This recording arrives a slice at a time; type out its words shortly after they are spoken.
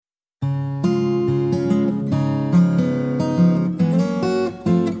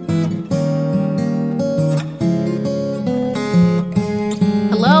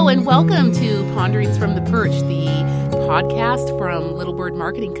and welcome to Ponderings from the Perch, the podcast from Little Bird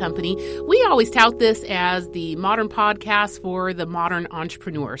Marketing Company. We always tout this as the modern podcast for the modern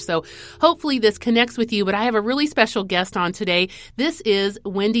entrepreneur. So hopefully this connects with you, but I have a really special guest on today. This is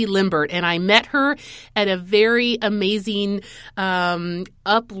Wendy Limbert, and I met her at a very amazing,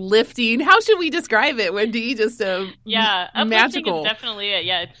 uplifting, how should we describe it, Wendy? Just uplifting magical. Is definitely it.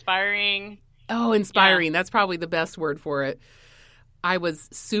 Yeah, inspiring. Oh, inspiring. Yeah. That's probably the best word for it. I was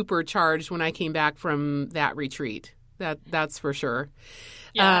supercharged when I came back from that retreat. That's for sure.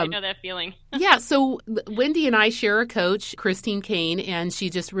 Yeah, I know that feeling. Yeah, so Wendy and I share a coach, Christine Kane, and she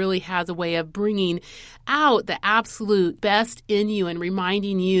just really has a way of bringing out the absolute best in you and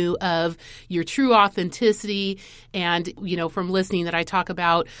reminding you of your true authenticity. And, you know, from listening that I talk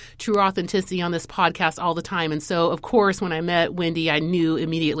about true authenticity on this podcast all the time. And so, of course, when I met Wendy, I knew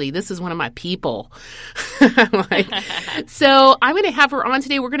immediately, this is one of my people. So I'm going to have her on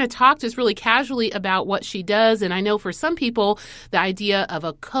today. We're going to talk just really casually about what she does. And I know for some people, the idea of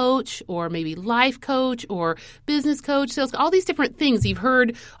a coach or maybe life coach or business coach, sales, all these different things. You've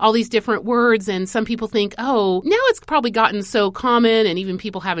heard all these different words, and some people think, oh, now it's probably gotten so common, and even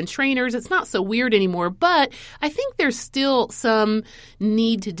people having trainers, it's not so weird anymore. But I think there's still some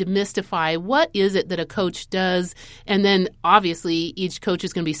need to demystify what is it that a coach does. And then obviously each coach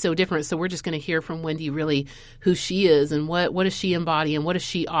is going to be so different. So we're just going to hear from Wendy really who she is and what does she embody and what does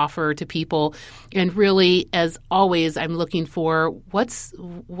she offer to people. And really, as always, I'm looking for what's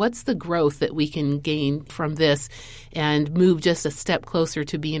the growth that we can gain from this and move just a step closer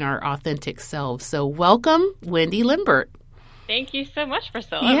to being our authentic selves. So welcome, Wendy Limbert. Thank you so much,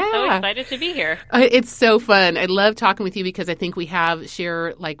 Priscilla. Yeah. I'm so excited to be here. It's so fun. I love talking with you because I think we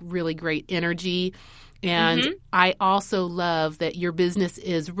share like really great energy. And I also love that your business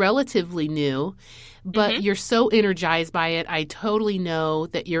is relatively new, but you're so energized by it. I totally know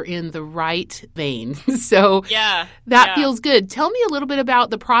that you're in the right vein. So that feels good. Tell me a little bit about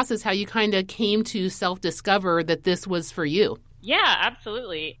the process, how you kind of came to self-discover that this was for you. Yeah,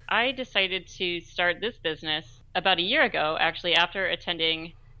 absolutely. I decided to start this business about a year ago, actually, after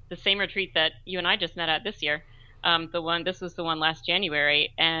attending the same retreat that you and I just met at this year. This was the one last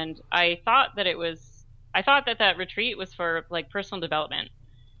January. And I thought that retreat was for like personal development.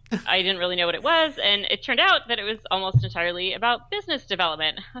 I didn't really know what it was, and it turned out that it was almost entirely about business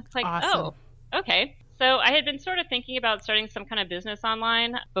development. I was like, awesome. Oh, okay. So I had been sort of thinking about starting some kind of business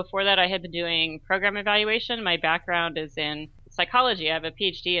online. Before that, I had been doing program evaluation. My background is in psychology. I have a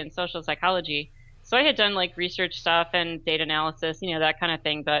PhD in social psychology. So I had done like research stuff and data analysis, that kind of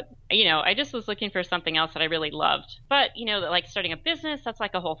thing. But, I just was looking for something else that I really loved. But, like starting a business, that's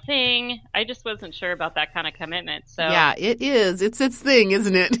like a whole thing. I just wasn't sure about that kind of commitment. So yeah, it is. It's its thing,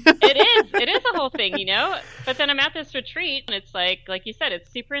 isn't it? It is a whole thing, But then I'm at this retreat and it's like you said,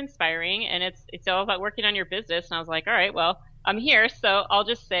 it's super inspiring and it's all about working on your business. And I was like, all right, well, I'm here, so I'll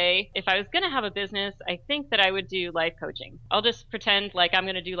just say if I was going to have a business, I think that I would do life coaching. I'll just pretend like I'm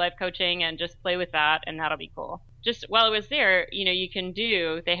going to do life coaching and just play with that, and that'll be cool. Just while I was there,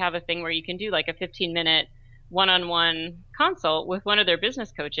 they have a thing where you can do like a 15-minute one-on-one consult with one of their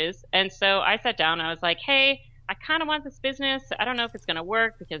business coaches. And so I sat down and I was like, hey, I kind of want this business. I don't know if it's going to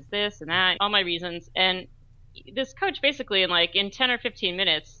work because this and that, all my reasons. And this coach basically in 10 or 15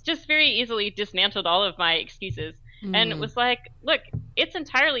 minutes just very easily dismantled all of my excuses. And it was like, look, it's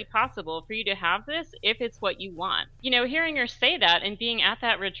entirely possible for you to have this if it's what you want. Hearing her say that and being at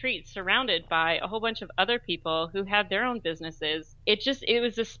that retreat surrounded by a whole bunch of other people who had their own businesses, it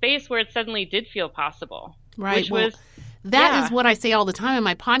was a space where it suddenly did feel possible. Right. That is what I say all the time in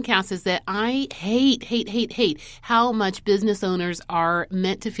my podcast is that I hate how much business owners are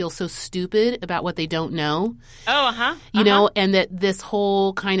meant to feel so stupid about what they don't know. Oh, And that this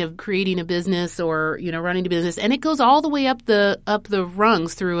whole kind of creating a business or, running a business, and it goes all the way up the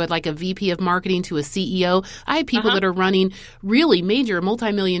rungs through like a VP of marketing to a CEO. I have people that are running really major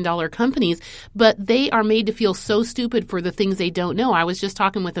multi-million-dollar companies, but they are made to feel so stupid for the things they don't know. I was just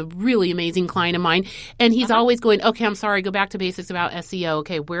talking with a really amazing client of mine, and he's always going, okay, I'm sorry, go back to basics about SEO.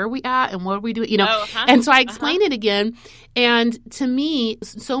 Okay, where are we at and what are we doing? And so I explain it again. And to me,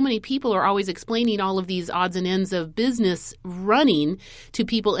 so many people are always explaining all of these odds and ends of business running to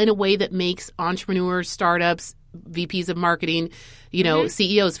people in a way that makes entrepreneurs, startups, VPs of marketing,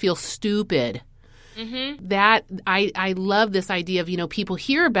 CEOs feel stupid. That I love this idea of, people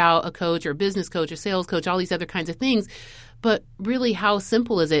hear about a coach or a business coach or sales coach, all these other kinds of things. But really, how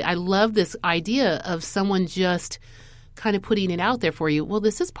simple is it? I love this idea of someone just kind of putting it out there for you. Well,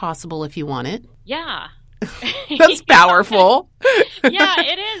 this is possible if you want it. Yeah. That's powerful. Yeah,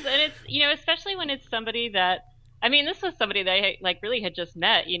 it is. And it's, especially when it's somebody that I mean, this was somebody that I like really had just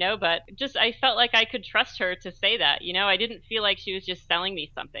met, but just I felt like I could trust her to say that, I didn't feel like she was just selling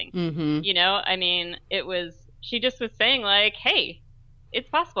me something. Mm-hmm. I mean, she just was saying like, hey, it's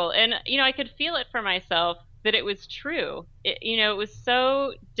possible. And, I could feel it for myself that it was true. It was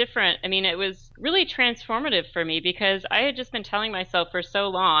so different. I mean, it was really transformative for me because I had just been telling myself for so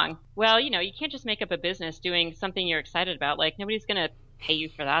long, well, you can't just make up a business doing something you're excited about. Like, nobody's going to pay you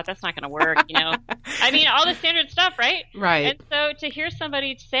for that. That's not going to work, I mean, all the standard stuff, right? Right. And so to hear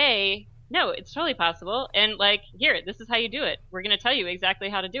somebody say, no, it's totally possible. And like, here, this is how you do it. We're going to tell you exactly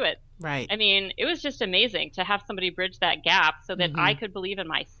how to do it. Right. I mean, it was just amazing to have somebody bridge that gap so that I could believe in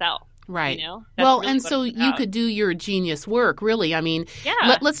myself. Right. That's well, really and so you could do your genius work, really. I mean,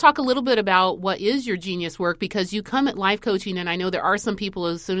 yeah. Let's talk a little bit about what is your genius work, because you come at life coaching, and I know there are some people,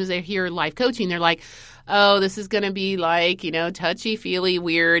 as soon as they hear life coaching, they're like, oh, this is going to be like, touchy-feely,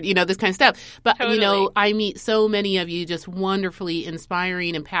 weird, this kind of stuff. But, Totally. I meet so many of you just wonderfully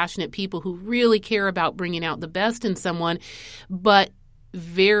inspiring and passionate people who really care about bringing out the best in someone, but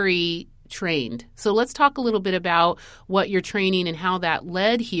very trained. So let's talk a little bit about what your training and how that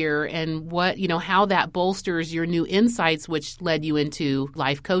led here, and what, how that bolsters your new insights, which led you into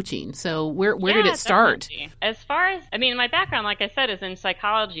life coaching. So where did it start? Definitely. As far as, my background, like I said, is in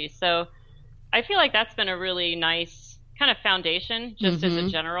psychology. So I feel like that's been a really nice kind of foundation just as a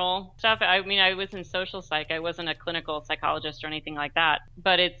general stuff. I was in social psych. I wasn't a clinical psychologist or anything like that,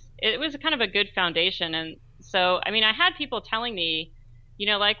 but it was kind of a good foundation. And so, I had people telling me,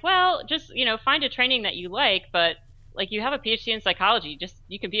 like, well, just, find a training that you like, but like, you have a PhD in psychology, just,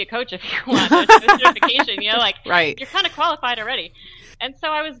 you can be a coach if you want. There's no certification, like, right. You're kind of qualified already. And so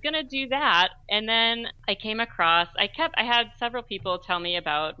I was going to do that. And then I came across, I had several people tell me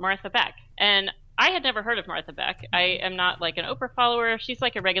about Martha Beck, and I had never heard of Martha Beck. I am not like an Oprah follower. She's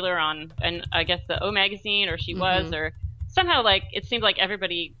like a regular on, and I guess the O Magazine, or she was, or somehow like, it seemed like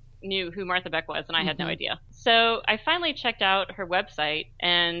everybody knew who Martha Beck was, and I had no idea. So I finally checked out her website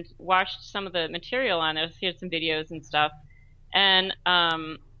and watched some of the material on it. She had some videos and stuff. And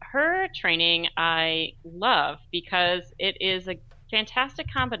her training I love because it is a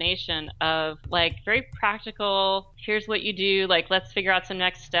fantastic combination of like very practical, here's what you do, like let's figure out some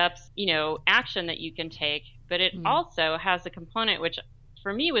next steps, action that you can take. But it also has a component which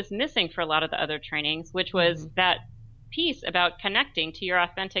for me was missing for a lot of the other trainings, which was that piece about connecting to your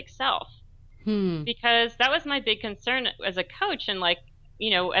authentic self. Because that was my big concern as a coach. And like,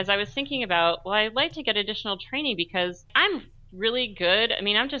 as I was thinking about, well, I'd like to get additional training because I'm really good.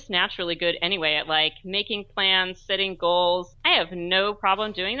 I'm just naturally good anyway at like making plans, setting goals. I have no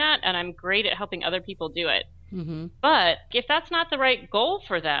problem doing that, and I'm great at helping other people do it. But if that's not the right goal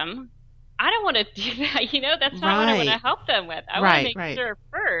for them, I don't want to do that. That's not what I want to help them with. I want to make sure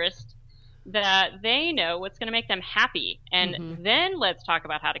first that they know what's going to make them happy, and then let's talk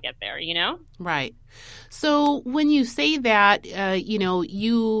about how to get there, Right. So when you say that,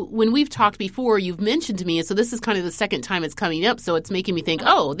 when we've talked before, you've mentioned to me, and so this is kind of the second time it's coming up, so it's making me think,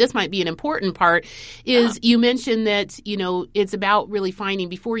 oh, this might be an important part, is you mentioned that, it's about really finding,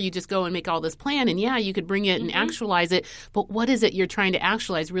 before you just go and make all this plan, and yeah, you could bring it and actualize it, but what is it you're trying to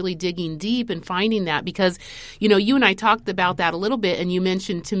actualize, really digging deep and finding that, because, you and I talked about that a little bit, and you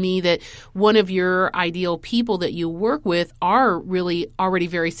mentioned to me that one of your ideal people that you work with are really already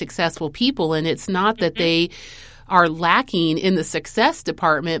very successful people, and it's not that they are lacking in the success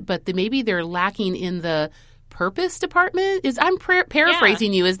department, but maybe they're lacking in the purpose department. I'm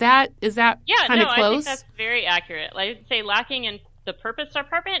paraphrasing you. Is that kind of close? I think that's very accurate. Like, I'd say lacking in the purpose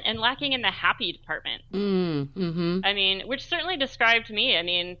department and lacking in the happy department. Which certainly described me.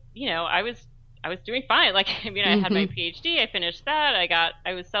 I was doing fine. Like, I had my PhD. I finished that.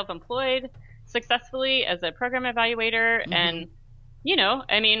 I was self-employed successfully as a program evaluator, and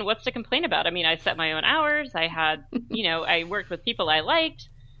what's to complain about? I set my own hours. I had, I worked with people I liked.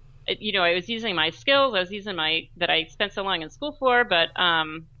 I was using my skills. I was using that I spent so long in school for. But,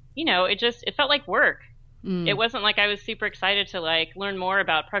 it felt like work. It wasn't like I was super excited to like learn more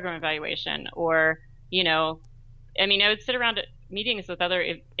about program evaluation, or, I would sit around at meetings with other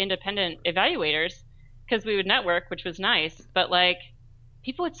independent evaluators because we would network, which was nice. But like,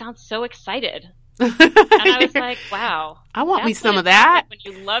 people would sound so excited. And I was like, wow. I want me some of that. When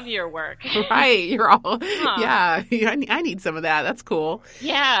you love your work. Right. You're all, yeah, I need some of that. That's cool.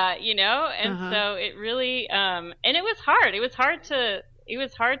 Yeah. And so it really, and it was hard. It was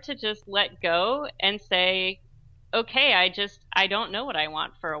hard to just let go and say, okay, I don't know what I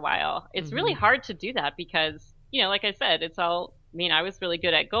want for a while. It's really hard to do that because, like I said, it's all, I was really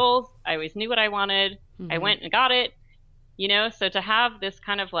good at goals. I always knew what I wanted. I went and got it. So to have this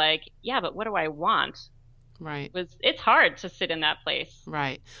kind of like, yeah, but what do I want? Right. It's hard to sit in that place.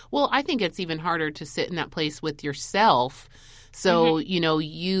 Right. Well, I think it's even harder to sit in that place with yourself. So,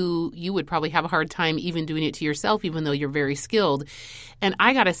 you would probably have a hard time even doing it to yourself, even though you're very skilled. And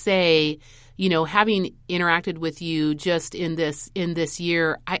I got to say, having interacted with you just in this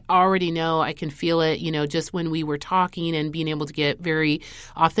year, I already know, I can feel it, just when we were talking and being able to get very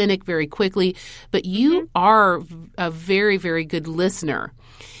authentic very quickly. But you are a very, very good listener.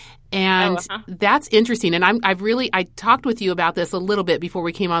 And that's interesting. And I talked with you about this a little bit before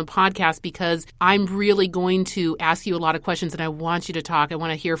we came on the podcast, because I'm really going to ask you a lot of questions and I want you to talk. I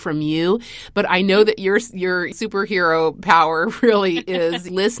want to hear from you. But I know that your superhero power really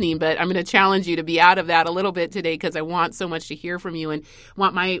is listening. But I'm going to challenge you to be out of that a little bit today, because I want so much to hear from you and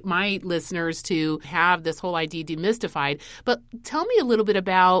want my listeners to have this whole idea demystified. But tell me a little bit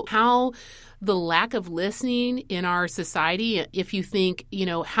about how the lack of listening in our society, if you think,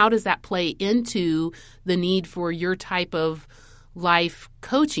 how does that play into the need for your type of life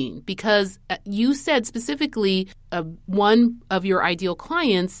coaching? Because you said specifically one of your ideal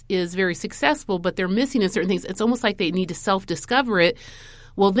clients is very successful, but they're missing in certain things. It's almost like they need to self-discover it.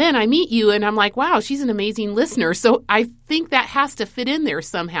 Well, then I meet you and I'm like, wow, she's an amazing listener. So I think that has to fit in there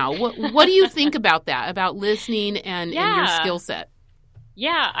somehow. What do you think about that, about listening and your skill set?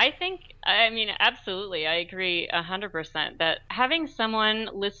 Yeah, absolutely. I agree 100% that having someone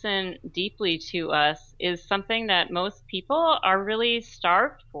listen deeply to us is something that most people are really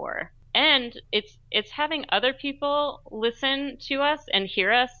starved for. And it's having other people listen to us and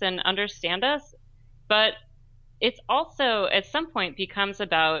hear us and understand us. But it's also at some point becomes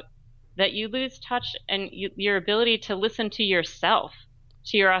about that you lose touch and your ability to listen to yourself,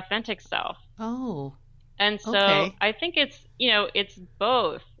 to your authentic self. Oh. And so I think it's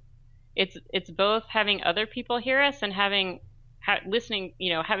both. It's both having other people hear us and listening,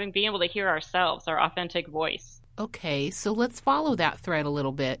 being able to hear ourselves, our authentic voice. Okay, so let's follow that thread a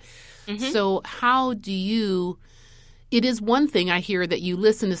little bit. So how do you, it is one thing I hear that you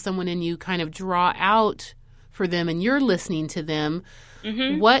listen to someone and you kind of draw out for them and you're listening to them.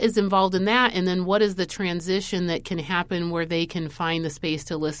 What is involved in that? And then what is the transition that can happen where they can find the space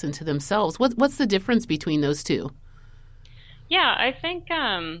to listen to themselves? What's the difference between those two? Yeah, I think,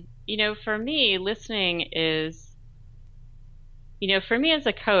 for me, listening is, for me as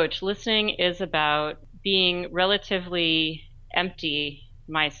a coach, listening is about being relatively empty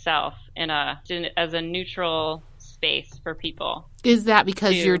myself as a neutral space for people. Is that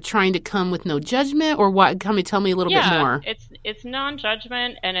because you're trying to come with no judgment, or what? Tell me a little bit more. It's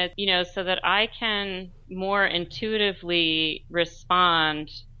non-judgment, and it's so that I can more intuitively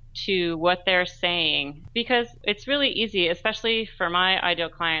respond to what they're saying, because it's really easy, especially for my ideal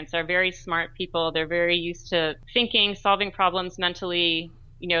clients. They're very smart people. They're very used to thinking, solving problems mentally.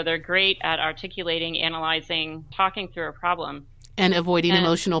 They're great at articulating, analyzing, talking through a problem, and avoiding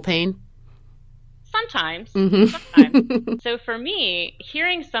emotional pain. Sometimes. So for me,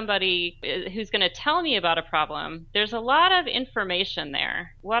 hearing somebody who's going to tell me about a problem, there's a lot of information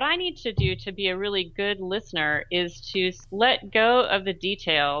there. What I need to do to be a really good listener is to let go of the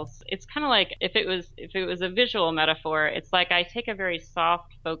details. It's kind of like if it was a visual metaphor, it's like I take a very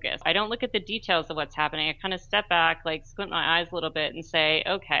soft focus. I don't look at the details of what's happening. I kind of step back, like squint my eyes a little bit and say,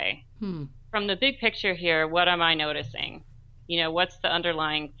 okay, from the big picture here, what am I noticing? What's the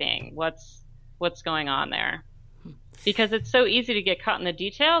underlying thing? What's going on there? Because it's so easy to get caught in the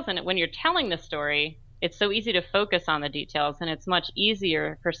details, and when you're telling the story, it's so easy to focus on the details, and it's much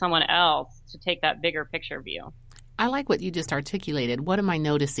easier for someone else to take that bigger picture view. I like what you just articulated. What am I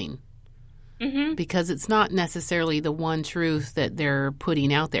noticing? Because it's not necessarily the one truth that they're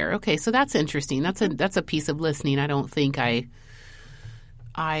putting out there. Okay, so that's interesting. That's a piece of listening I don't think I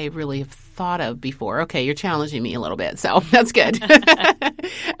really have thought of before. Okay, you're challenging me a little bit, so that's good.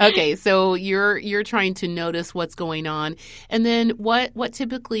 Okay, so you're trying to notice what's going on, and then what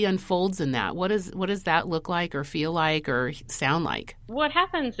typically unfolds in that? What does that look like, or feel like, or sound like? What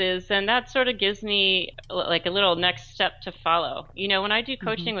happens is, and that sort of gives me like a little next step to follow. When I do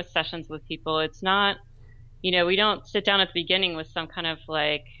coaching with sessions with people, it's not, we don't sit down at the beginning with some kind of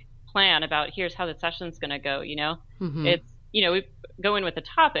like plan about here's how the session's going to go. It's we go in with a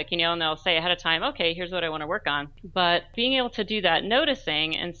topic, and they'll say ahead of time, okay, here's what I want to work on. But being able to do that,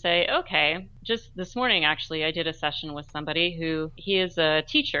 noticing and say, okay, just this morning, actually, I did a session with somebody he is a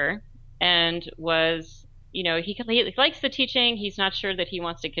teacher and was, he likes the teaching. He's not sure that he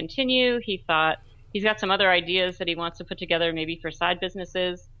wants to continue. He thought he's got some other ideas that he wants to put together maybe for side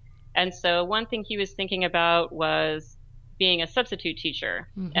businesses. And so one thing he was thinking about was being a substitute teacher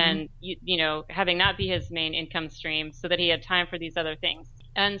and, having that be his main income stream so that he had time for these other things.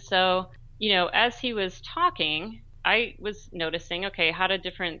 And so, as he was talking, I was noticing, okay, how do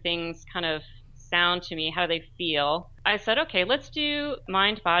different things kind of sound to me? How do they feel? I said, okay, let's do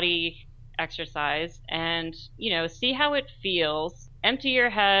mind-body exercise and, see how it feels. Empty your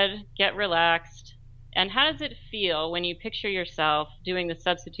head, get relaxed. And how does it feel when you picture yourself doing the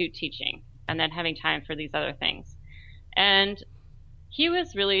substitute teaching and then having time for these other things? And he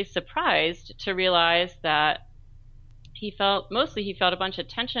was really surprised to realize that he felt a bunch of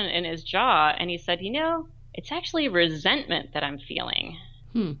tension in his jaw. And he said, it's actually resentment that I'm feeling.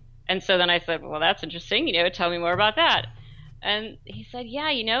 And so then I said, well, that's interesting. Tell me more about that. And he said, yeah,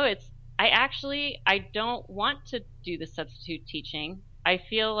 I don't want to do the substitute teaching. I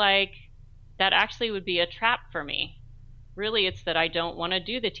feel like that actually would be a trap for me. Really, it's that I don't want to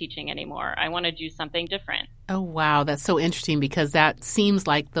do the teaching anymore. I want to do something different. Oh, wow. That's so interesting because that seems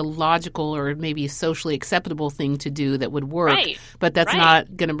like the logical or maybe socially acceptable thing to do that would work. Right. But that's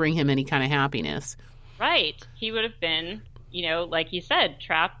not going to bring him any kind of happiness. Right. He would have been, like you said,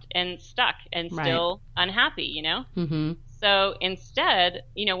 trapped and stuck and still unhappy, Mm-hmm. So instead,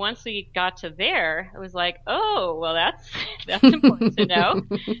 once we got to there, I was like, oh, well, that's important to know.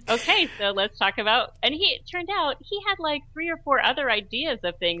 Okay, so let's talk about, and it turned out he had like 3 or 4 other ideas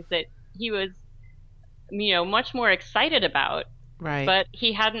of things that he was, much more excited about. Right. But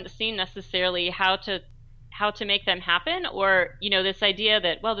he hadn't seen necessarily how to make them happen, or, this idea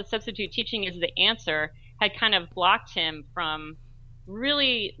that, well, the substitute teaching is the answer had kind of blocked him from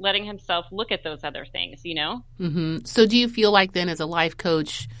really letting himself look at those other things, Mm-hmm. So do you feel like then as a life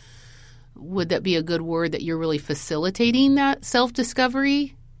coach, would that be a good word that you're really facilitating that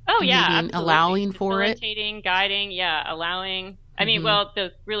self-discovery? Oh, yeah. Absolutely. Allowing for it? Facilitating, guiding, allowing. I mean, well,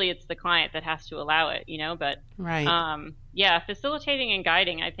 it's the client that has to allow it, but right. Facilitating and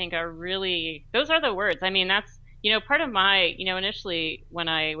guiding, I think those are the words. I mean, that's, part of my, initially when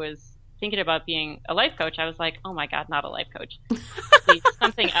I was thinking about being a life coach, I was like, oh my God, not a life coach. Please,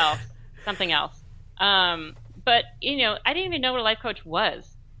 something else. But, I didn't even know what a life coach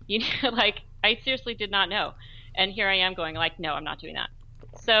was. I seriously did not know. And here I am going like, no, I'm not doing that.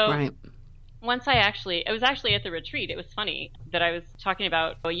 So once it was actually at the retreat. It was funny that I was talking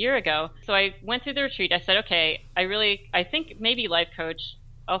about a year ago. So I went through the retreat. I said, okay, I think maybe life coach,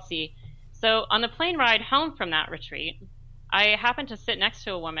 I'll see. So on the plane ride home from that retreat, I happened to sit next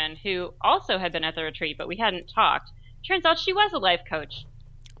to a woman who also had been at the retreat, but we hadn't talked. Turns out she was a life coach.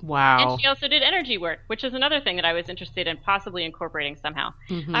 Wow. And she also did energy work, which is another thing that I was interested in possibly incorporating somehow.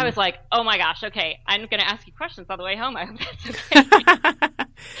 Mm-hmm. I was like, oh my gosh, okay, I'm going to ask you questions on the way home. I hope that's okay.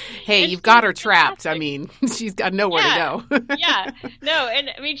 Hey, you've got her trapped. I mean, she's got nowhere to go. Yeah. No, and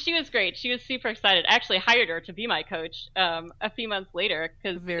I mean, she was great. She was super excited. I actually hired her to be my coach a few months later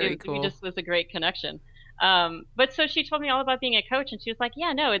because it just was a great connection. But so she told me all about being a coach, and she was like,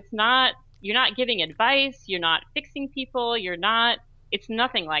 yeah, no, it's not, you're not giving advice, you're not fixing people, it's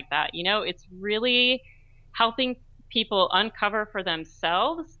nothing like that. It's really helping people uncover for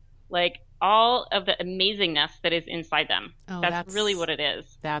themselves, like all of the amazingness that is inside them. Oh, that's really what it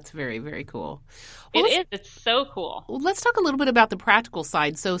is. That's very, very cool. Well, it is. It's so cool. Well, let's talk a little bit about the practical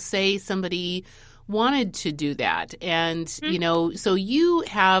side. So say somebody wanted to do that and so you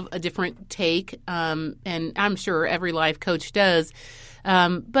have a different take and I'm sure every life coach does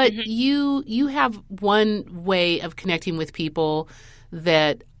but you have one way of connecting with people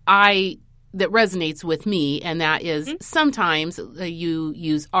that resonates with me, and that is sometimes you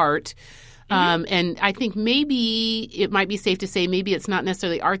use art. And I think maybe it might be safe to say maybe it's not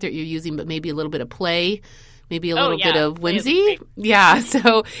necessarily art that you're using, but maybe a little bit of play. Maybe a little bit of whimsy. Yeah.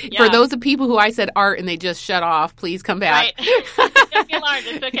 So for those of people who I said art and they just shut off, please come back. Right. Don't be alarmed.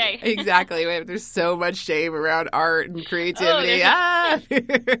 It's okay. Exactly. There's so much shame around art and creativity.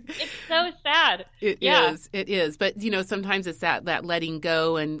 It's so sad. It is. It is. But, sometimes it's that letting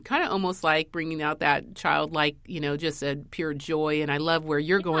go and kind of almost like bringing out that childlike, just a pure joy. And I love where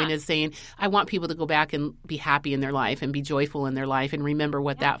you're going is saying, I want people to go back and be happy in their life and be joyful in their life and remember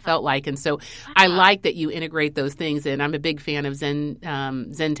what that felt like. And so I like that you integrate those things, and I'm a big fan of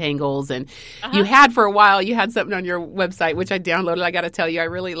Zentangles, and you had for a while, you had something on your website which I downloaded. I got to tell you, I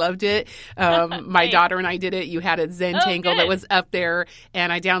really loved it. My daughter and I did it. You had a Zentangle that was up there,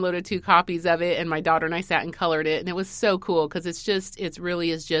 and I downloaded 2 copies of it, and my daughter and I sat and colored it, and it was so cool because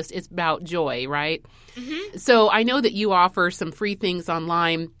it's about joy, right? So I know that you offer some free things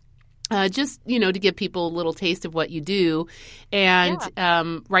online. just, to give people a little taste of what you do. And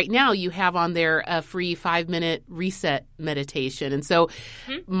right now you have on there a free 5-minute reset meditation. And so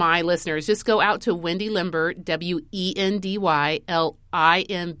my listeners, just go out to Wendy Limbert,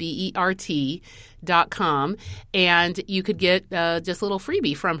 WendyLimbert.com, and you could get just a little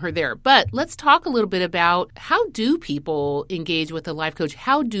freebie from her there. But let's talk a little bit about, how do people engage with a life coach?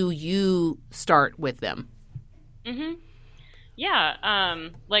 How do you start with them? Yeah,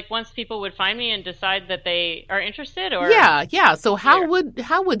 like once people would find me and decide that they are interested, or yeah. So how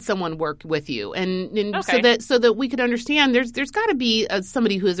would someone work with you, and okay. so that we could understand there's got to be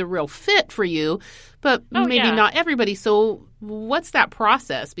somebody who is a real fit for you, but maybe not everybody. So what's that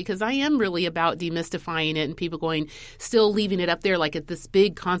process? Because I am really about demystifying it and people still leaving it up there like it's this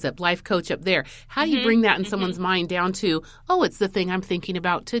big concept, life coach up there. How do you bring that in someone's mind down to, oh, it's the thing I'm thinking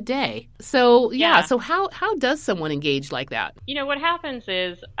about today? So so how does someone engage like that? What happens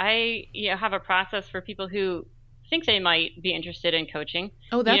is I have a process for people who think they might be interested in coaching.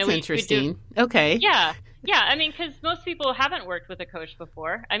 Oh, that's interesting. Okay. Yeah. I mean, because most people haven't worked with a coach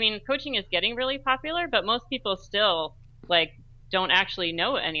before. I mean, coaching is getting really popular, but most people still don't actually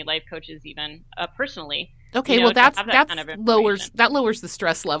know any life coaches even personally. Okay, well that kind of lowers the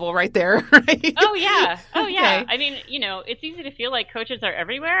stress level right there, right? Oh yeah. Okay. I mean, it's easy to feel like coaches are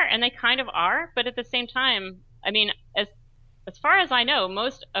everywhere, and they kind of are, but at the same time, I mean, as far as I know,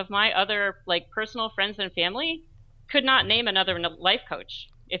 most of my other personal friends and family could not name another life coach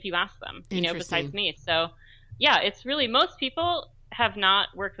if you ask them, besides me. So, yeah, it's really, most people have not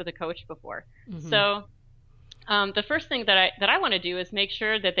worked with a coach before. So, the first thing that I want to do is make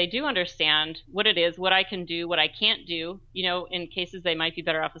sure that they do understand what it is, what I can do, what I can't do, in cases they might be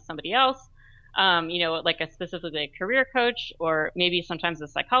better off with somebody else. Like specifically a career coach, or maybe sometimes a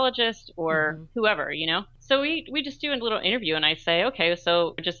psychologist, or whoever, So we just do a little interview, and I say, okay,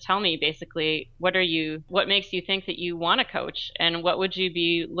 so just tell me basically, what makes you think that you want to coach, and what would you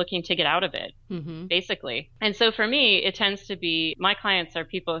be looking to get out of it, basically. And so for me, it tends to be, my clients are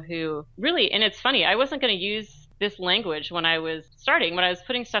people who really, and it's funny, I wasn't going to use this language when I was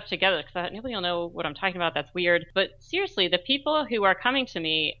putting stuff together, because I thought nobody will know what I'm talking about. That's weird. But seriously, the people who are coming to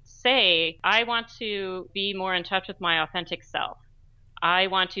me say, I want to be more in touch with my authentic self. I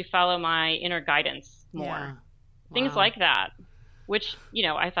want to follow my inner guidance more. Yeah. Wow. Things like that, which,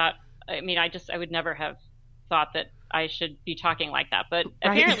 I thought, I would never have thought that I should be talking like that. But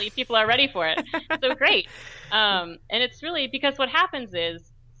apparently people are ready for it. So great. And it's really because what happens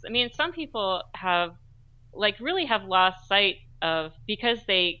is, some people have really have lost sight of, because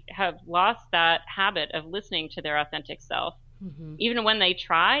they have lost that habit of listening to their authentic self. Even when they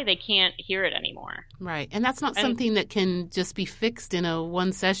try, they can't hear it anymore. Right. And that's not something that can just be fixed in a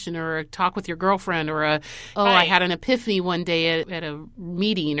one session, or a talk with your girlfriend, or I had an epiphany one day at a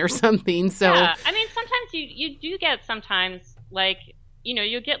meeting or something. So yeah. Sometimes you do get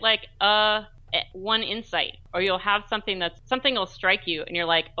you'll get one insight, or you'll have something will strike you and you're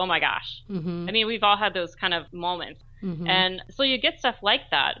like, oh my gosh. We've all had those kind of moments. And so you get stuff like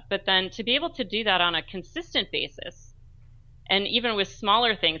that, but then to be able to do that on a consistent basis, and even with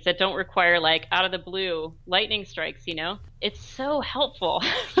smaller things that don't require out of the blue lightning strikes, it's so helpful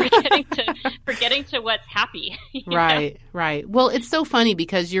for getting to what's happy. Right. Well, it's so funny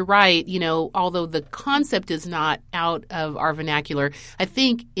because you're right. Although the concept is not out of our vernacular, I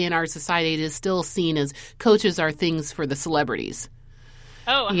think in our society it is still seen as coaches are things for the celebrities.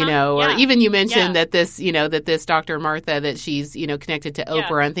 Oh, or even you mentioned that this Dr. Martha, that she's, connected to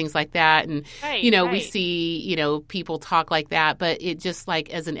Oprah and things like that. And, we see, people talk like that, but it just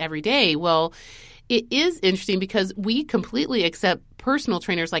as an everyday, well, it is interesting because we completely accept personal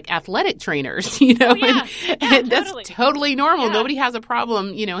trainers like athletic trainers, and that's totally normal. Yeah. Nobody has a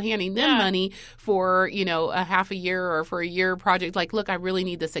problem, handing them money for, a half a year or for a year project. Look, I really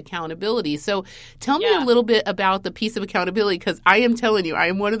need this accountability. So tell me a little bit about the piece of accountability, because I am telling you, I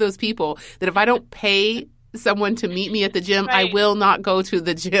am one of those people that if I don't pay someone to meet me at the gym, I will not go to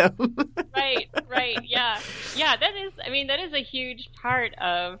the gym. Right. Yeah. That is a huge part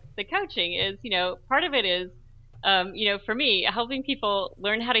of the coaching is, part of it is, for me, helping people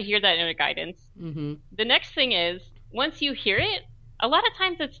learn how to hear that inner guidance. The next thing is, once you hear it, a lot of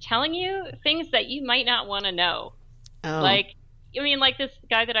times it's telling you things that you might not want to know. Oh. Like this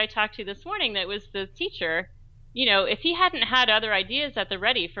guy that I talked to this morning that was the teacher, if he hadn't had other ideas at the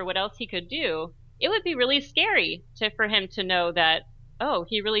ready for what else he could do, it would be really scary for him to know that, oh,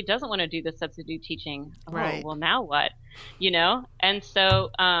 he really doesn't want to do the substitute teaching. Oh, right. Well, now what? And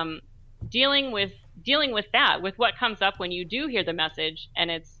so dealing with that, with what comes up when you do hear the message and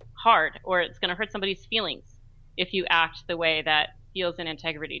it's hard, or it's going to hurt somebody's feelings if you act the way that feels in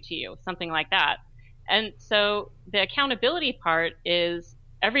integrity to you, something like that. And so the accountability part is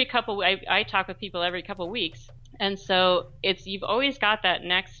I talk with people every couple weeks. And so you've always got that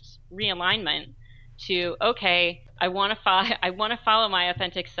next realignment to, okay, I want to follow my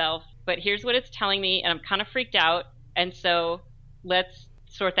authentic self, but here's what it's telling me, and I'm kind of freaked out. And so let's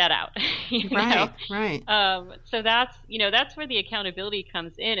sort that out. Right. So that's where the accountability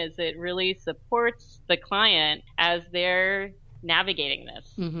comes in, is it really supports the client as they're navigating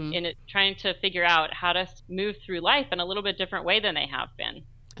this in trying to figure out how to move through life in a little bit different way than they have been.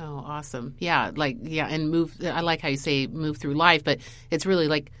 Oh, awesome. Yeah. And I like how you say move through life, but it's really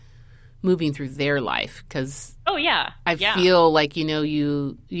like moving through their life, because I feel like,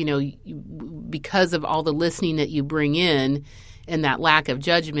 you because of all the listening that you bring in and that lack of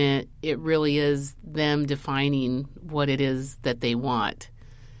judgment, it really is them defining what it is that they want.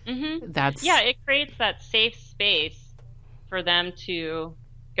 It creates that safe space for them to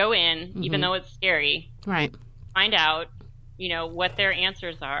go in, even though it's scary, right? Find out, what their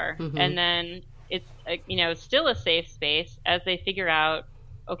answers are, and then it's still a safe space as they figure out,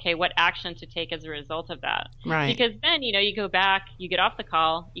 okay, what action to take as a result of that. Right. Because then, you go back, you get off the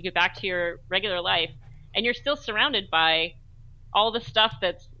call, you get back to your regular life, and you're still surrounded by all the stuff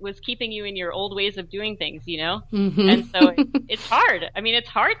that was keeping you in your old ways of doing things, And so it's hard. I mean, it's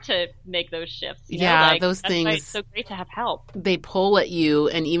hard to make those shifts. Those things. Why it's so great to have help. They pull at you,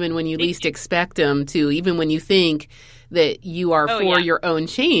 and even when you least expect them to, even when you think that you are your own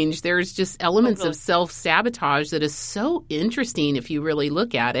change, there's just elements of self-sabotage that is so interesting if you really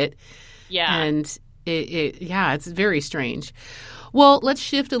look at it. Yeah. And it's very strange. Well, let's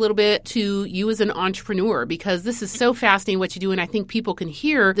shift a little bit to you as an entrepreneur, because this is so fascinating what you do. And I think people can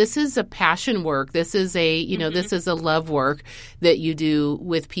hear this is a passion work. This is this is a love work that you do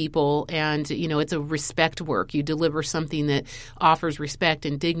with people. And, it's a respect work. You deliver something that offers respect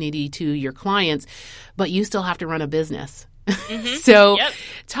and dignity to your clients, but you still have to run a business. So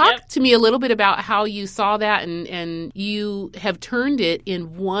talk to me a little bit about how you saw that, and you have turned it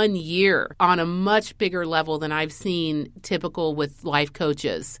in 1 year on a much bigger level than I've seen typical with life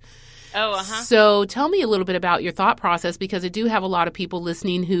coaches. So tell me a little bit about your thought process, because I do have a lot of people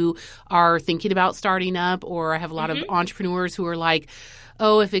listening who are thinking about starting up, or I have a lot of entrepreneurs who are like,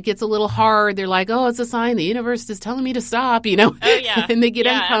 oh, if it gets a little hard, they're like, oh, it's a sign the universe is telling me to stop, and they get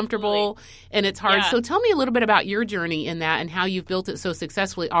uncomfortable, and it's hard. So tell me a little bit about your journey in that and how you've built it so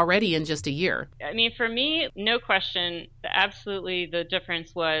successfully already in just a year. I mean, for me, no question, absolutely the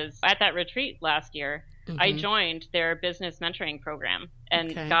difference was at that retreat last year. I joined their business mentoring program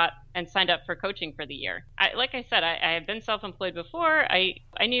and signed up for coaching for the year. Like I said, I had been self-employed before. I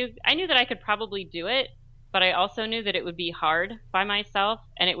knew that I could probably do it, but I also knew that it would be hard by myself,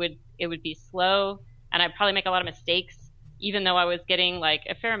 and it would be slow, and I'd probably make a lot of mistakes, even though I was getting like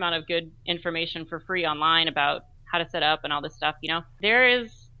a fair amount of good information for free online about how to set up and all this stuff.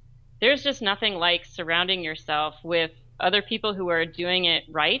 There's just nothing like surrounding yourself with other people who are doing it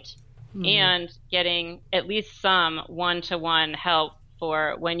right and getting at least some one-to-one help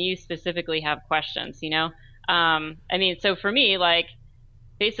for when you specifically have questions. So for me, like,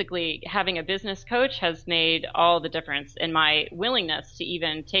 basically having a business coach has made all the difference in my willingness to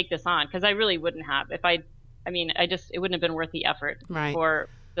even take this on, because I really wouldn't have it wouldn't have been worth the effort for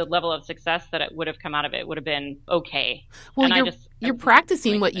the level of success that it would have come out of it would have been okay. Well, you're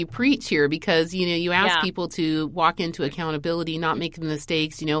practicing what you preach here, because, you ask people to walk into accountability, not make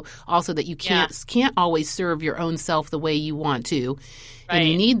mistakes, also that you can't always serve your own self the way you want to. Right. And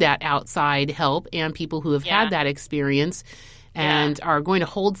you need that outside help and people who have had that experience and are going to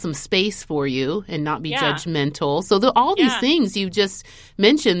hold some space for you and not be judgmental. So all these things you just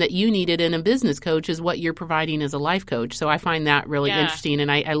mentioned that you needed in a business coach is what you're providing as a life coach. So I find that really interesting. And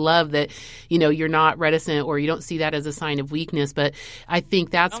I love that, you're not reticent or you don't see that as a sign of weakness. But I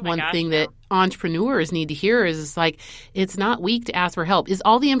think that's one thing that entrepreneurs need to hear is like, it's not weak to ask for help. Is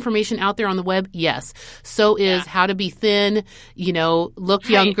all the information out there on the web? Yes. So is how to be thin, look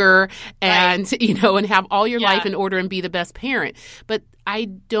younger and, and have all your life in order and be the best parent. But I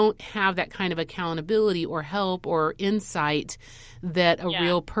don't have that kind of accountability or help or insight that a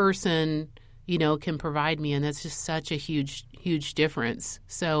real person, can provide me. And that's just such a huge difference.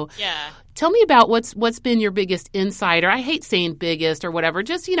 So tell me about what's been your biggest insight, or I hate saying biggest or whatever,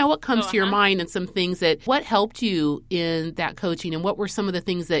 just, what comes to your mind and some things what helped you in that coaching, and what were some of the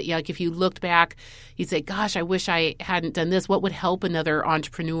things that, like, if you looked back, you'd say, gosh, I wish I hadn't done this. What would help another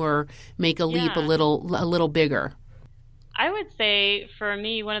entrepreneur make a leap a little bigger? I would say for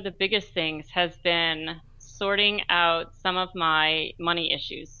me, one of the biggest things has been sorting out some of my money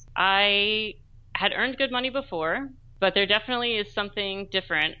issues. I had earned good money before, But there definitely is something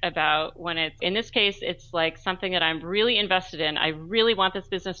different about when it's, in this case, it's like something that I'm really invested in. I really want this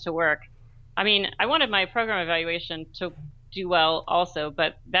business to work. I mean, I wanted my program evaluation to do well also,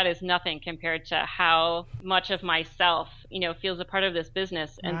 but that is nothing compared to how much of myself, feels a part of this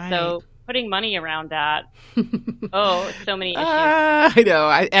business. And so putting money around that, so many issues. I know.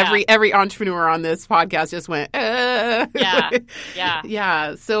 Every entrepreneur on this podcast just went, Yeah.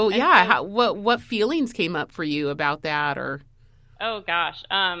 So, what feelings came up for you about that? Or oh gosh,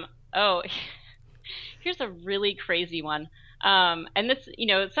 here's a really crazy one. And this,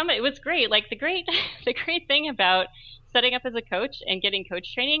 it was great. Like the great thing about setting up as a coach and getting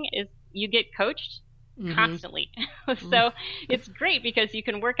coach training is you get coached constantly. So it's great because you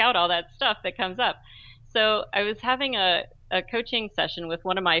can work out all that stuff that comes up. So I was having a coaching session with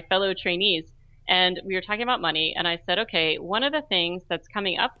one of my fellow trainees, and we were talking about money. And I said, okay, one of the things that's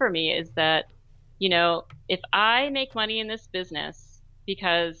coming up for me is that, if I make money in this business,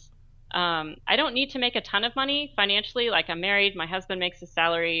 because I don't need to make a ton of money financially. Like I'm married, my husband makes a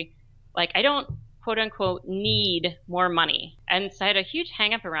salary. Like I don't quote unquote need more money. And so I had a huge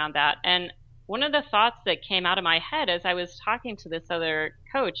hang up around that. And one of the thoughts that came out of my head as I was talking to this other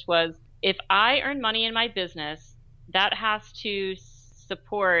coach was, if I earn money in my business, that has to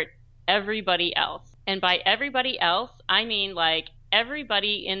support everybody else. And by everybody else, I mean like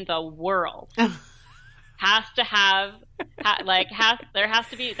everybody in the world has to have, there has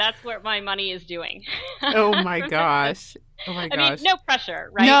to be, that's what my money is doing. Oh my gosh. Oh my gosh. I mean, no pressure,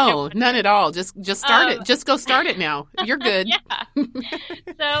 right? No, none at all. Just start it. Just go start it now. You're good. Yeah.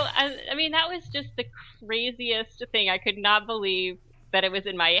 So, I mean, that was just the craziest thing. I could not believe that it was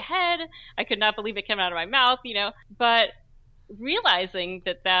in my head. I could not believe it came out of my mouth, but realizing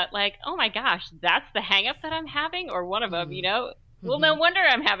that like, oh my gosh, that's the hang up that I'm having, or one of them, well, no wonder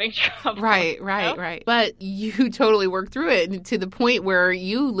I'm having trouble. Right. But you totally worked through it to the point where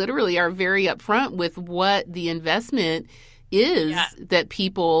you literally are very upfront with what the investment is that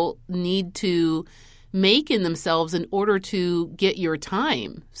people need to make in themselves in order to get your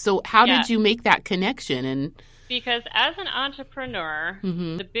time. So how did you make that connection? And because as an entrepreneur,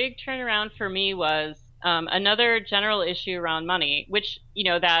 the big turnaround for me was another general issue around money, which,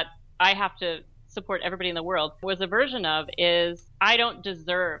 that I have to support everybody in the world, was a version of is I don't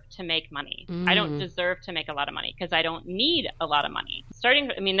deserve to make money. I don't deserve to make a lot of money because I don't need a lot of money.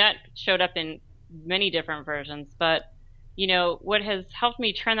 That showed up in many different versions, but what has helped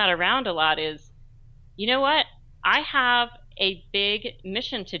me turn that around a lot is, you know what? I have a big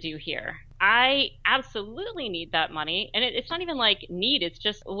mission to do here. I absolutely need that money. And it's not even like need. It's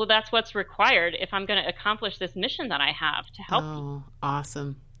just, well, that's what's required if I'm going to accomplish this mission that I have to help people.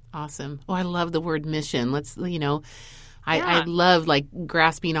 Awesome. Oh, I love the word mission. I love like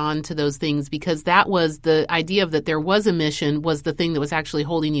grasping on to those things, because that was the idea of that there was a mission was the thing that was actually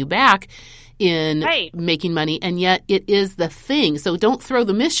holding you back in making money. And yet it is the thing. So don't throw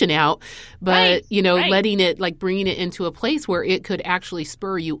the mission out, but, letting it, like bringing it into a place where it could actually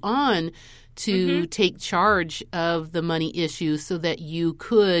spur you on to take charge of the money issue so that you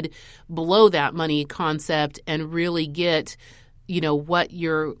could blow that money concept and really get what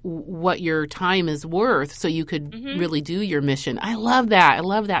your time is worth, so you could really do your mission. I love that. I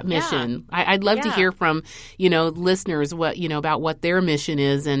love that mission. I'd love to hear from, listeners what, about what their mission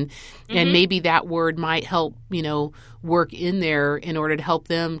is, and maybe that word might help, work in there in order to help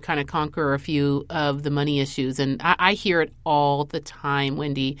them kind of conquer a few of the money issues. And I hear it all the time,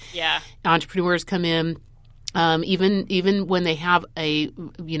 Wendy. Yeah. Entrepreneurs come in. Even when they have a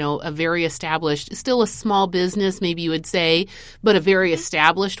very established, still a small business, maybe you would say, but a very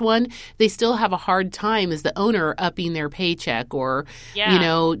established one, they still have a hard time as the owner upping their paycheck or,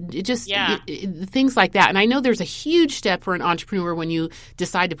 things like that. And I know there's a huge step for an entrepreneur when you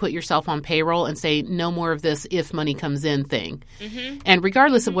decide to put yourself on payroll and say, no more of this if money comes in thing. And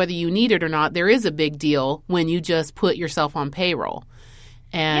regardless of whether you need it or not, there is a big deal when you just put yourself on payroll.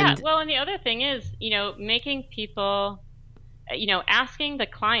 And and the other thing is, making people, asking the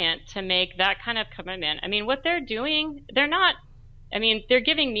client to make that kind of commitment. I mean, what they're doing, they're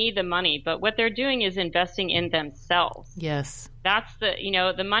giving me the money, but what they're doing is investing in themselves. Yes. That's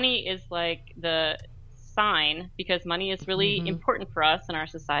the money is like the sign, because money is really important for us in our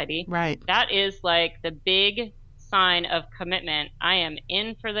society. Right. That is like the big sign of commitment. I am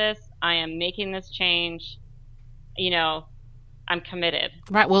in for this. I am making this change. I'm committed.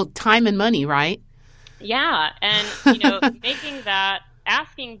 Right. Well, time and money, right? Yeah. And,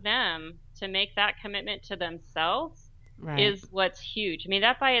 asking them to make that commitment to themselves is what's huge. I mean,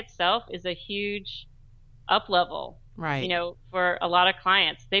 that by itself is a huge up level Right. You know, for a lot of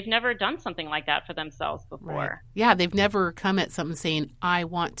clients, they've never done something like that for themselves before. Right. Yeah, they've never come at something saying, I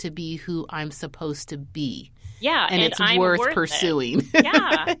want to be who I'm supposed to be. Yeah, and it's I'm worth pursuing.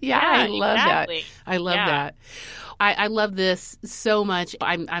 Yeah. Yeah, I love exactly. that. I love that. I love this so much.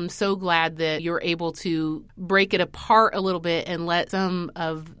 I'm so glad that you're able to break it apart a little bit and let some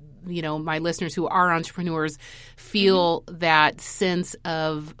of my listeners who are entrepreneurs feel that sense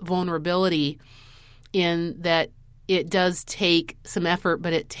of vulnerability in that it does take some effort,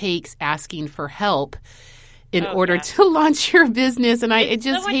 but it takes asking for help in order to launch your business. And I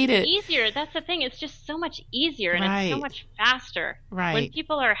just hate it. It's so much easier. That's the thing. It's just so much easier and it's so much faster. Right. When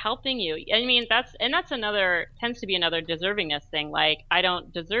people are helping you. I mean, that's tends to be another deservingness thing. Like, I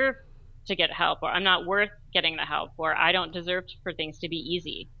don't deserve to get help, or I'm not worth getting the help, or I don't deserve for things to be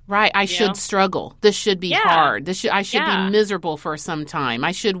easy. Right. I should struggle. This should be hard. I should be miserable for some time.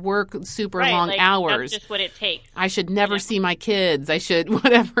 I should work super long hours. That's just what it takes. I should never see my kids. I should,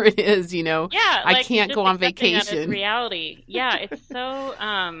 whatever it is, Yeah. I can't go on vacation. That is reality. Yeah. It's so,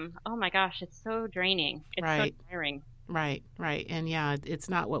 oh my gosh, it's so draining. It's so tiring. Right. And it's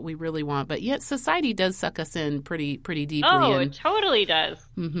not what we really want, but yet society does suck us in pretty deeply. Oh, it totally does.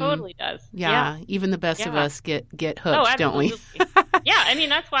 Totally does. Yeah. Even the best of us get hooked, don't we? Yeah. I mean,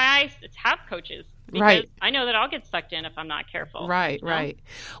 that's why I have coaches. Because I know that I'll get sucked in if I'm not careful. Right.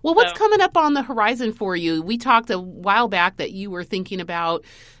 Well, what's coming up on the horizon for you? We talked a while back that you were thinking about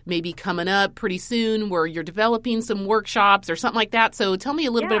maybe coming up pretty soon where you're developing some workshops or something like that. So tell me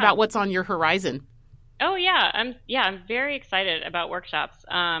a little bit about what's on your horizon. Oh yeah, I'm very excited about workshops.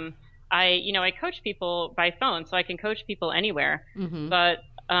 I coach people by phone, so I can coach people anywhere. But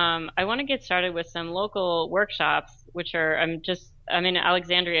I want to get started with some local workshops, which are I'm in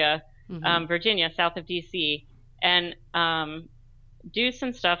Alexandria, Virginia, south of DC, and do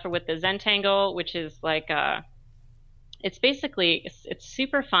some stuff with the Zentangle, which is like it's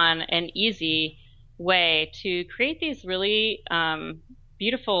super fun and easy way to create these really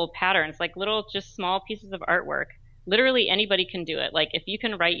beautiful patterns, like little, just small pieces of artwork. Literally anybody can do it. Like, if you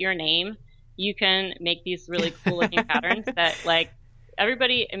can write your name, you can make these really cool looking patterns that, like,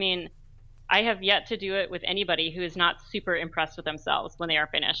 everybody, I mean, I have yet to do it with anybody who is not super impressed with themselves when they are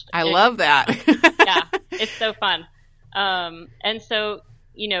finished. I love that. Yeah, it's so fun. And so,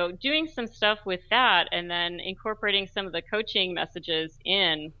 doing some stuff with that and then incorporating some of the coaching messages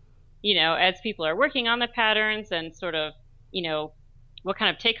in, as people are working on the patterns and sort of, what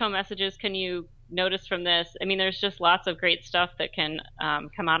kind of take-home messages can you notice from this? I mean, there's just lots of great stuff that can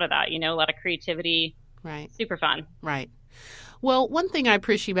come out of that, a lot of creativity. Right. Super fun. Right. Well, one thing I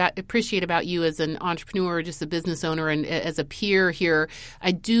appreciate about you as an entrepreneur, just a business owner, and as a peer here,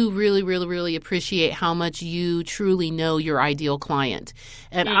 I do really, really, really appreciate how much you truly know your ideal client.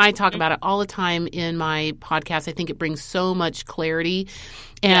 And I talk about it all the time in my podcast. I think it brings so much clarity.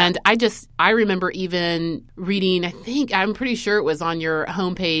 And I remember even reading, I'm pretty sure it was on your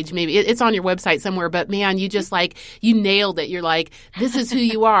homepage, maybe it's on your website somewhere, but man, you just you nailed it. You're like, this is who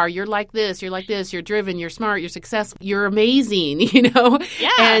you are. You're like this, you're driven, you're smart, you're successful, you're amazing, Yeah.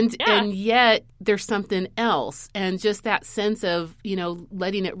 And yet there's something else. And just that sense of,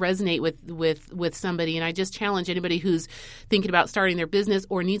 letting it resonate with somebody. And I just challenge anybody who's thinking about starting their business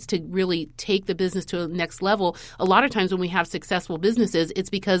or needs to really take the business to a next level. A lot of times when we have successful businesses,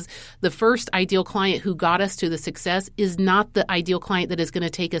 it's because the first ideal client who got us to the success is not the ideal client that is going to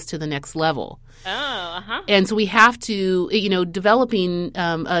take us to the next level. And so we have to, developing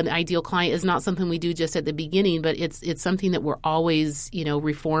an ideal client is not something we do just at the beginning, but it's something that we're always,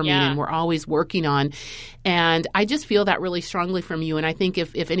 reforming and we're always working on. And I just feel that really strongly from you. And I think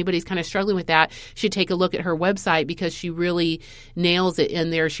if anybody's kind of struggling with that, should take a look at her website because she really nails it in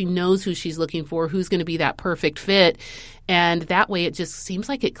there. She knows who she's looking for, who's going to be that perfect fit. And that way it just seems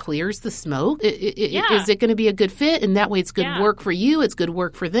like it clears the smoke. Is it going to be a good fit? And that way it's good work for you. It's good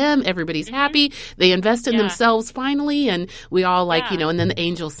work for them. Everybody's happy. They invest in themselves finally. And we all and then the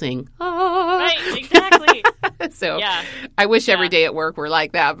angels sing. Ah. Right, exactly. So I wish every day at work were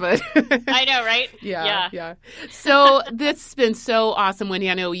like that. But I know, right? Yeah. So this has been so awesome, Wendy.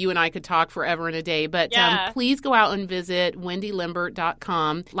 I know you and I could talk forever and a day. But please go out and visit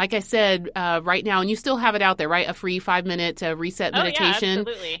wendylimbert.com. Like I said, right now, and you still have it out there, right? A free 5-minute reset meditation. Yeah,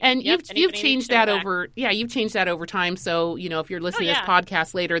 absolutely. And you've changed that over. Yeah, you've changed that over time. So, if you're listening to this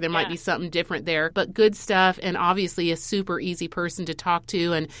podcast later, there might be something different there. But good stuff, and obviously a super easy person to talk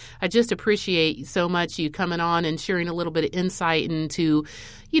to. And I just appreciate so much you coming on on and sharing a little bit of insight into,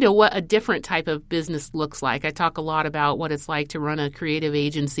 what a different type of business looks like. I talk a lot about what it's like to run a creative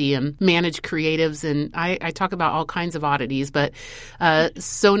agency and manage creatives, and I talk about all kinds of oddities, but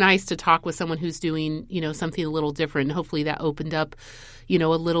so nice to talk with someone who's doing, something a little different. Hopefully that opened up, a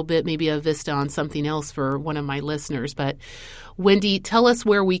little bit, maybe a vista on something else for one of my listeners. But Wendy, tell us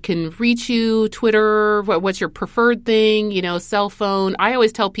where we can reach you, Twitter, what's your preferred thing, cell phone. I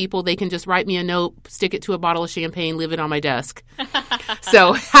always tell people they can just write me a note, stick it to a bottle of champagne, leave it on my desk.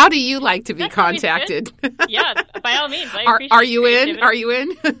 So how do you like to be contacted? Yeah, by all means. Are you in? Are you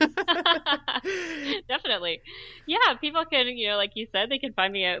in? Definitely. Yeah, people can, like you said, they can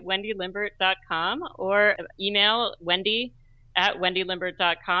find me at wendylimbert.com or email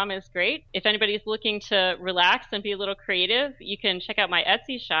wendy@wendylimbert.com is great. If anybody's looking to relax and be a little creative, you can check out my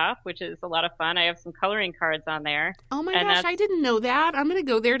Etsy shop, which is a lot of fun. I have some coloring cards on there. Oh my gosh, I didn't know that. I'm going to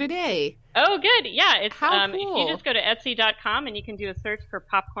go there today. Oh, good. Yeah, it's How cool. If you just go to etsy.com and you can do a search for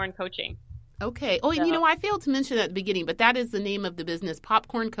Popcorn Coaching. Okay. Oh, so, I failed to mention at the beginning, but that is the name of the business,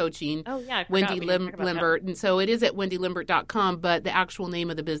 Popcorn Coaching. Oh, yeah. Wendy Limbert. And so it is at wendylimbert.com, but the actual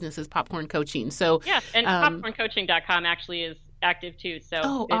name of the business is Popcorn Coaching. So yeah, and popcorncoaching.com actually is active too.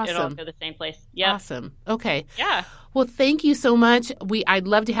 So awesome. It'll go to the same place. Yeah. Awesome. Okay. Yeah. Well, thank you so much. I'd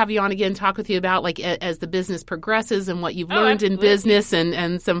love to have you on again, talk with you about as the business progresses and what you've learned in business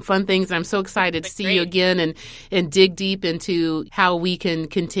and some fun things. I'm so excited to see you again and dig deep into how we can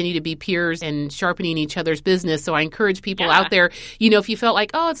continue to be peers and sharpening each other's business. So I encourage people out there, if you felt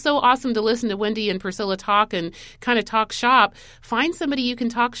like, it's so awesome to listen to Wendy and Priscilla talk and kind of talk shop, find somebody you can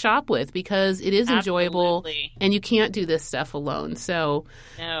talk shop with because it is enjoyable and you can't do this stuff alone. So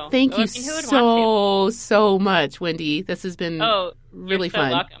thank you so much, Wendy. This has been really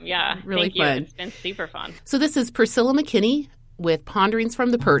fun. Welcome. Yeah, really thank fun. You. It's been super fun. So this is Priscilla McKinney with Ponderings from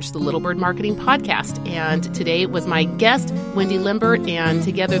the Perch, the Little Bird Marketing Podcast. And today was my guest, Wendy Limbert, and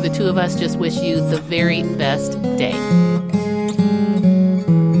together the two of us just wish you the very best day.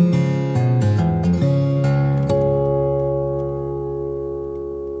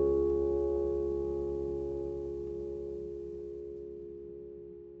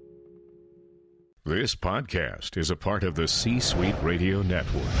 This podcast is a part of the C-Suite Radio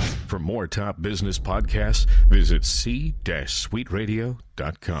Network. For more top business podcasts, visit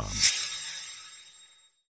c-suiteradio.com.